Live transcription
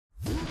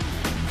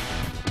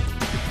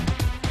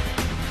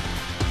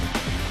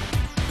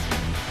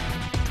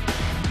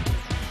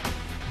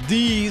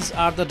These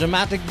are the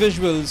dramatic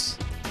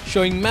visuals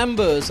showing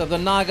members of the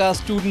Naga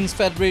Student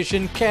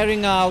Federation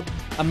carrying out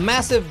a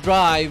massive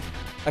drive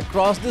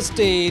across the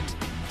state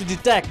to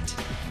detect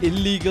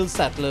illegal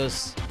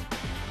settlers.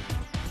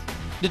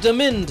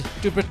 Determined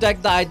to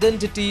protect the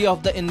identity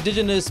of the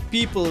indigenous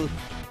people,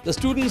 the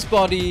students'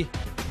 body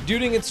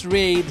during its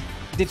raid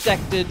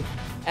detected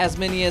as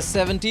many as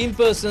 17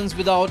 persons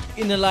without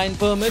inner line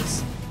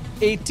permits,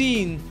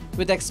 18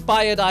 with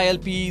expired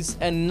ILPs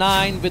and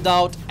 9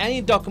 without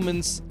any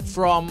documents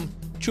from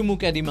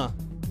Chumukadima.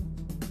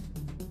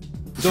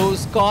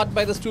 Those caught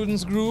by the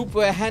students' group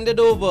were handed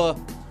over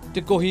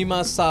to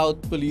Kohima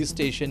South Police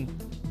Station.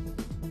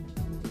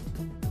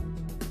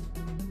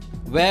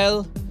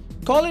 Well,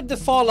 call it the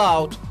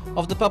fallout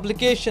of the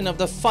publication of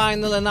the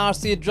final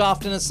NRC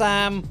draft in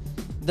Assam,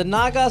 the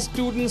Naga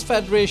Student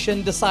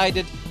Federation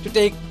decided to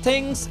take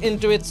things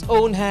into its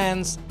own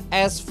hands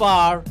as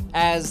far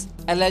as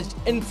alleged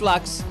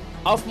influx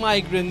of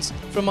migrants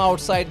from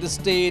outside the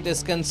state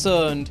is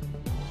concerned.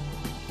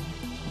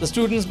 The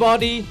students'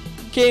 body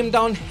came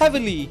down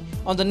heavily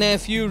on the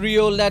nephew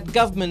Rio-led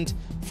government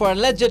for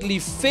allegedly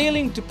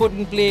failing to put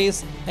in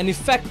place an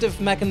effective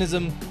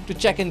mechanism to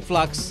check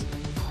influx.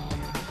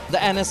 The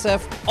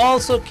NSF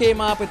also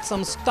came up with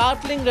some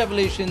startling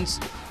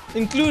revelations,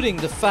 including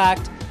the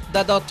fact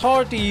that the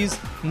authorities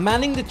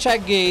manning the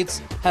check gates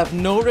have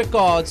no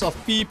records of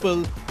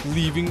people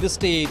leaving the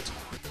state.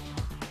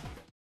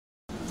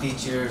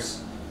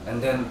 Teachers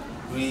and then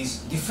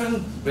priests,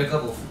 different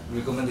breakup of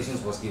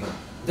recommendations was given.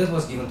 That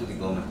was given to the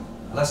government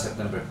last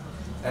September.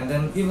 And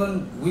then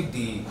even with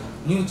the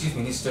new chief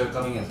minister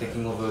coming and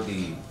taking over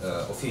the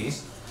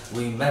office,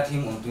 we met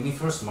him on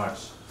 21st March.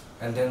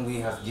 And then we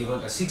have given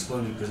a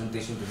 6-point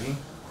representation to him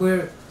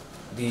where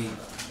the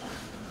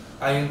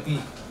ILP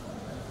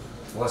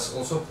was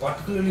also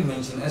particularly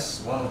mentioned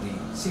as one of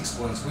the 6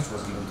 points which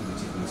was given to the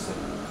chief minister.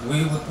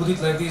 We would put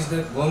it like this,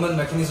 that government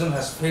mechanism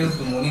has failed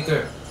to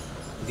monitor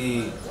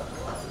the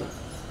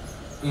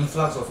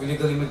influx of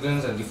illegal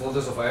immigrants and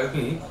defaulters of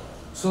ILP.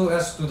 So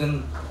as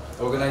student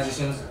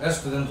organizations, as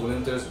student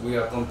volunteers, we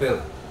are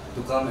compelled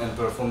to come and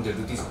perform their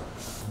duties.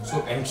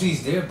 So entry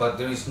is there, but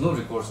there is no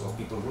records of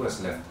people who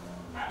has left.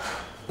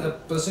 The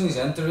person is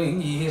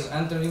entering, he is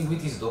entering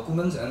with his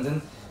documents, and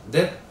then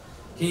that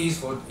he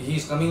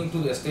is coming to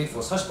the state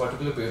for such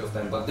particular period of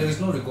time, but there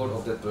is no record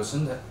of that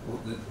person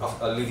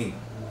living.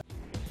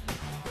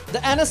 The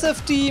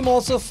NSF team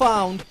also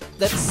found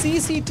that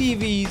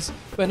CCTVs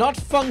were not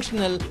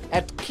functional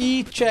at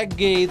key check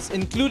gates,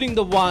 including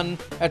the one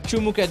at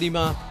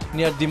Chumukadima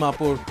near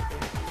Dimapur.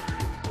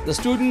 The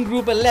student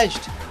group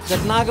alleged that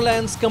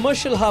Nagaland's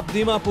commercial hub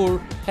Dimapur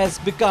has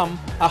become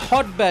a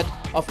hotbed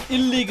of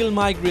illegal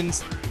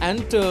migrants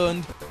and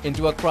turned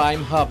into a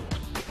crime hub.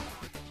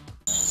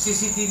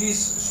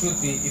 CCTVs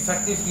should be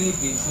effectively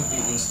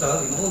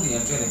installed in all the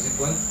entry and exit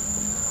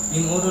points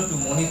in order to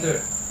monitor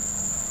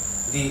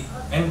the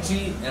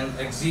entry and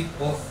exit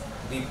of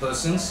the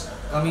persons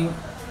coming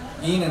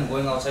in and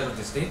going outside of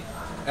the state.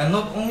 And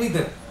not only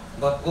that,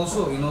 but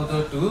also in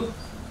order to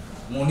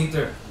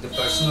monitor the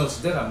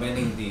personals that are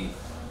manning the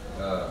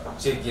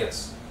check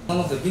gates. One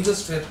of the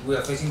biggest threats we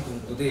are facing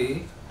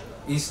today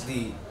is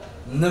the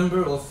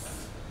number of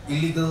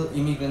illegal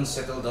immigrants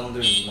settled down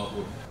there in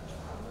Dimapur.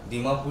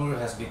 Dimapur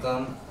has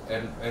become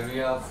an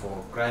area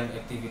for crime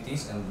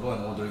activities and law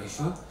and order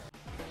issue.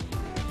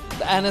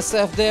 The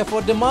NSF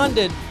therefore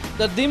demanded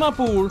that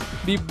Dimapur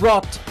be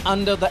brought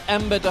under the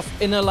ambit of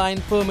inner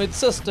line permit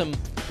system.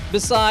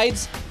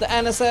 Besides, the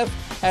NSF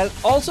has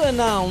also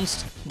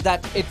announced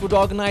that it would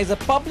organize a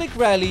public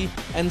rally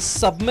and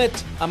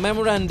submit a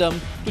memorandum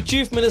to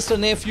Chief Minister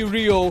Nephew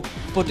Rio,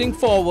 putting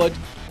forward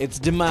its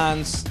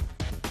demands.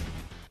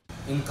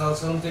 In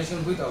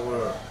consultation with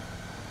our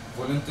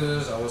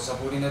volunteers, our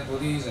subordinate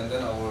bodies, and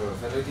then our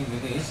federating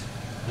units,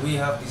 we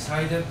have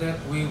decided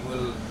that we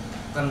will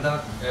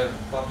conduct a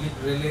public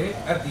rally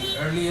at the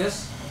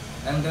earliest,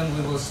 and then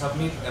we will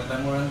submit a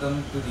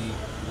memorandum to the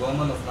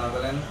government of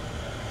Nagaland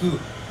to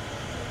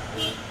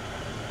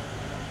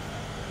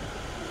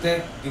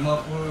take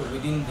Dimapur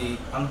within the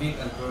ambit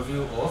and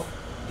purview of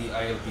the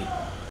ILP.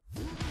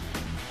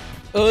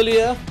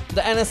 Earlier,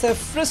 the NSF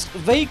frisked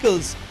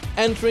vehicles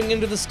entering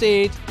into the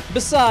state,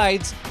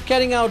 besides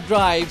carrying out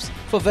drives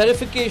for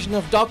verification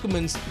of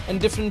documents in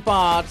different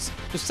parts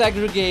to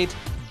segregate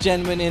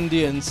genuine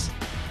Indians.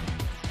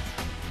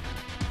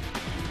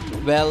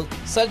 Well,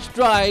 such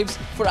drives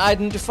for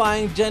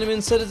identifying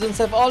genuine citizens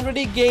have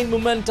already gained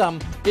momentum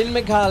in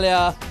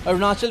Meghalaya,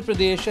 Arunachal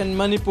Pradesh and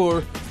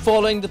Manipur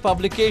following the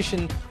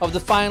publication of the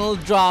final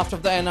draft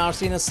of the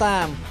NRC in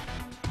Assam.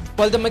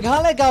 While the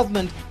Meghalaya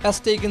government has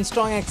taken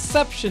strong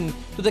exception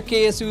to the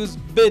KSU's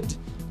bid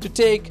to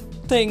take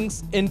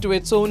things into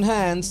its own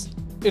hands,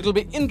 it will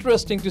be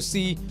interesting to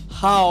see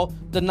how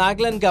the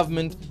Nagaland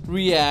government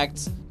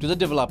reacts to the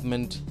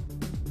development.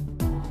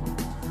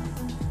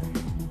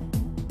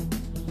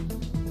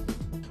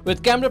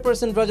 With camera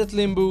person Rajat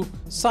Limbu,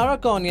 Sara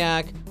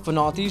Konyak for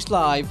Northeast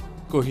Live,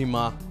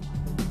 Kohima.